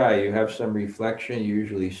 Jamuna Jai, you have some reflection. You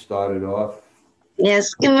usually start it off.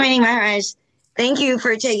 Yes, good morning, Maharaj. Thank you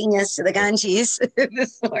for taking us to the Ganges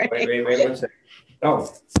this morning. Wait, one second.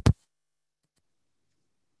 Oh.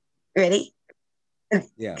 Ready?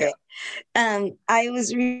 Yeah. Okay. I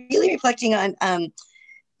was really reflecting on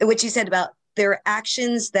what you said about there are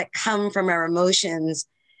actions that come from our emotions,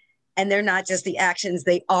 and they're not just the actions,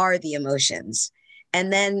 they are the emotions.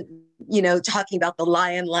 And then, talking about the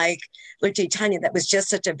lion like Lord Chaitanya, that was just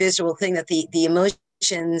such a visual thing that the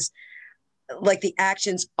emotions, like the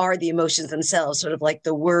actions are the emotions themselves, sort of like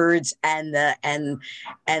the words and the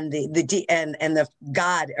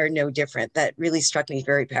God are no different. That really struck me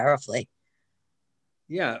very powerfully.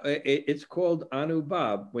 Yeah, it's called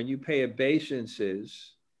Anubhav. When you pay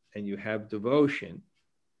obeisances and you have devotion,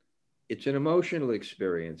 it's an emotional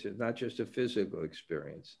experience. It's not just a physical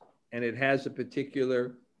experience. And it has a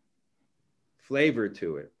particular flavor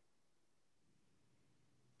to it.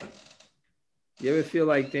 You ever feel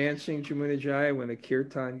like dancing, Jamuna Jaya, when the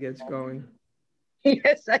kirtan gets going?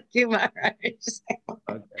 Yes, thank you, Maharaj.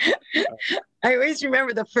 Okay. I always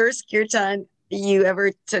remember the first kirtan you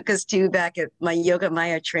ever took us to back at my Yoga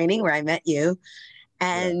Maya training where I met you.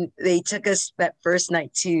 And they took us that first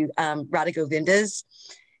night to Radha Govinda's,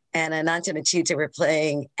 and Ananta Machuta were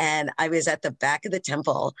playing. And I was at the back of the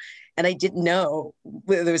temple and I didn't know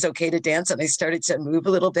whether it was okay to dance. And I started to move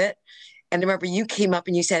a little bit. And I remember you came up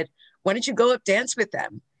and you said, "Why don't you go up dance with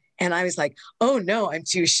them?" And I was like, "Oh no, I'm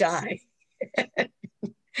too shy."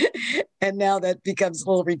 And now that becomes a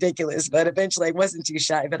little ridiculous, but eventually I wasn't too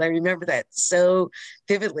shy. But I remember that so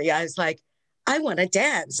vividly. I was like, I want to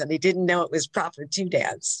dance. And I didn't know it was proper to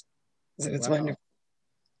dance. So it's wonderful.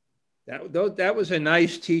 That was a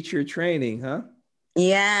nice teacher training, huh?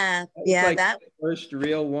 Yeah. Yeah. Like that the first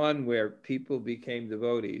real one where people became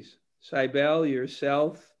devotees. Cybele,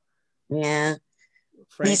 yourself. Yeah.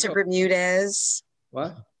 Franco. Lisa Bermudez.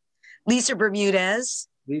 What? Lisa Bermudez.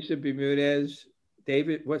 Lisa Bermudez.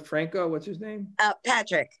 David, what, Franco? What's his name?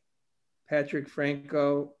 Patrick. Patrick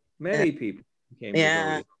Franco. Many people became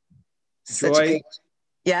devotees. Joy.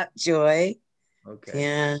 Yeah, Joy. Okay.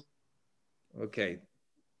 Yeah. Okay.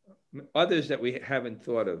 Others that we haven't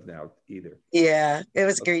thought of now either. Yeah, it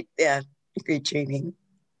was great. Yeah, great training.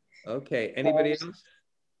 Okay. Anybody else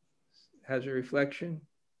has a reflection?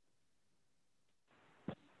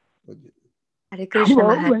 Hare Krishna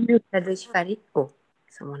Maharaj. Oh,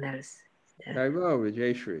 someone else. Hello,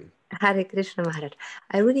 Rajeshri. Hare Krishna Maharaj.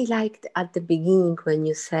 I really liked at the beginning when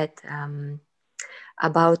you said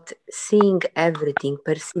about seeing everything,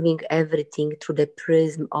 perceiving everything through the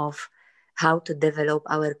prism of how to develop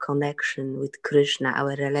our connection with Krishna,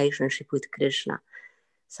 our relationship with Krishna.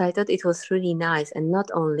 So I thought it was really nice, and not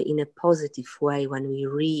only in a positive way when we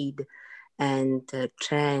read and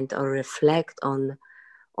chant or reflect on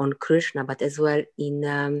Krishna, but as well in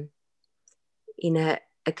a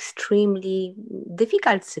extremely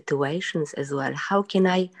difficult situations as well. How can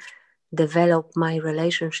I develop my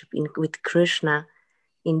relationship with Krishna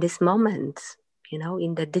in this moment,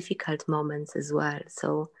 in the difficult moments as well?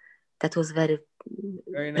 So that was very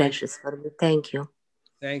precious for me. Thank you.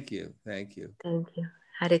 Thank you. Thank you. Thank you.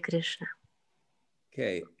 Hare Krishna.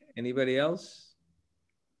 Okay. Anybody else?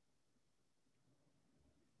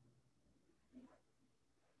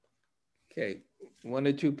 Okay. One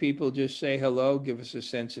or two people just say hello, give us a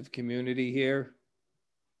sense of community here.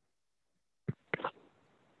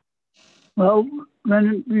 Well,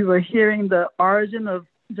 when we were hearing the origin of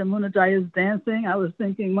Jamuna Jaya's dancing, I was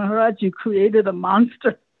thinking, Maharaj, you created a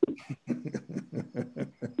monster.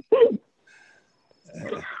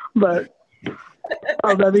 But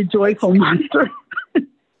a very joyful monster.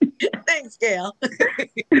 Thanks, Gail.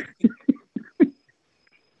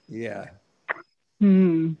 Yeah.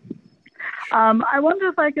 I wonder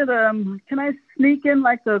if I could, can I sneak in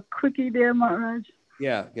like a quickie there, Maharaj?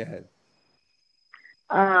 Yeah, go ahead.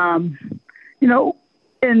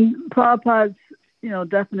 In Prabhupada's,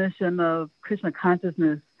 definition of Krishna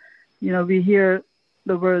consciousness, we hear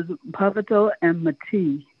the words bhavato and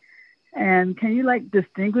mati. And can you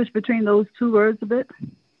distinguish between those two words a bit?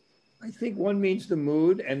 I think one means the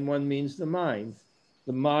mood and one means the mind.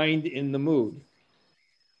 The mind in the mood.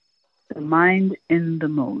 The mind in the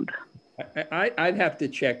mood. I'd have to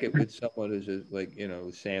check it with someone who's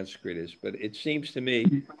Sanskritist, but it seems to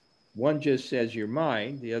me one just says your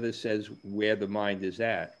mind, the other says where the mind is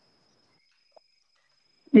at.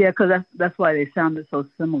 Yeah, because that's why they sounded so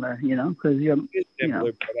similar, because it's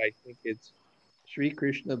similar, but I think it's Sri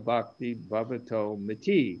Krishna Bhakti Bhavato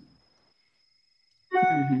Mati.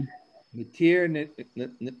 Matir,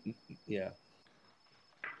 yeah.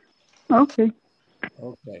 Okay.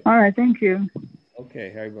 Okay. All right, thank you.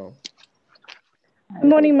 Okay, here you go. Good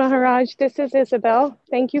morning, Maharaj. This is Isabel.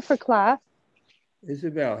 Thank you for class.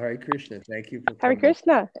 Isabel, Hare Krishna. Thank you for coming. Hare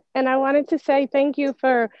Krishna. And I wanted to say thank you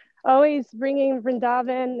for always bringing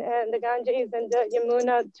Vrindavan and the Ganges and the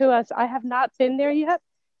Yamuna to us. I have not been there yet,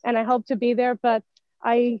 and I hope to be there, but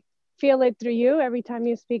I feel it through you every time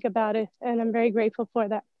you speak about it, and I'm very grateful for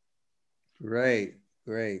that. Great.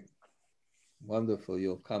 Wonderful.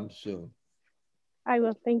 You'll come soon. I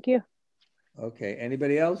will. Thank you. Okay.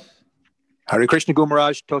 Anybody else? Hare Krishna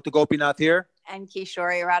Gumaraj, Tota Gopinath here. And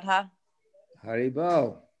Kishori Radha.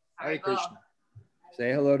 Haribo. Hare Krishna.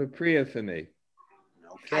 Say hello to Priya for me.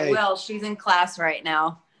 Okay. I will. She's in class right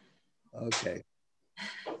now. Okay.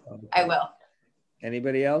 I will.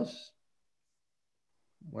 Anybody else?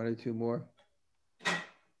 One or two more?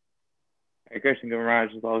 Hare Krishna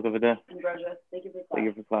Gumaraj, thank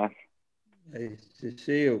you for class. Nice to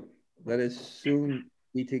see you. Let us soon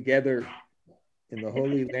be together in the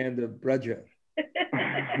holy land of Braja.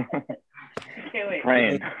 Can't wait.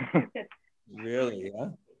 Praying. Really, huh?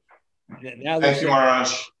 Now Thank you,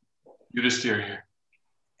 Maharaj. Yudhisthira here.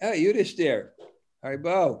 Oh, Yudhisthira.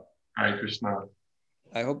 Haribo. Hare Krishna.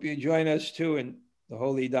 I hope you join us too in the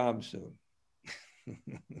Holy Dham soon.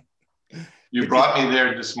 You brought me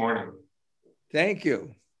there this morning. Thank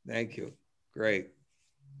you. Thank you. Great.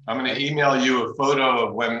 I'm going to email you a photo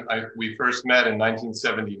of when we first met in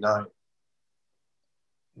 1979.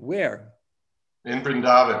 Where? In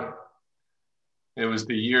Vrindavan. It was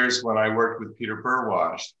the years when I worked with Peter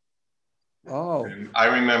Burwash. Oh. And I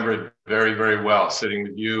remember it very, very well, sitting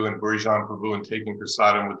with you and Burjan Prabhu and taking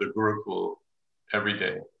prasadam with the Gurukul every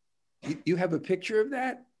day. You have a picture of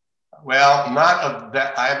that? Well, not of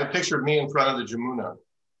that. I have a picture of me in front of the Jamuna.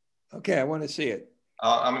 Okay, I want to see it.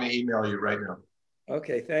 I'm going to email you right now.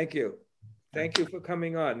 Okay, thank you. Thank you for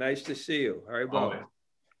coming on. Nice to see you. Haribo.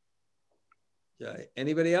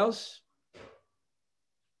 Anybody else?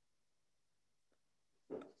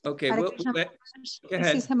 Okay, Hare go Krishna. ahead.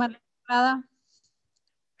 This is Hemalata.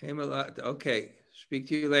 Hemalata. Okay, speak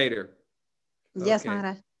to you later. Yes, Okay.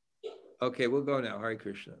 Maharaj. Okay, we'll go now. Hare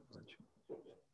Krishna.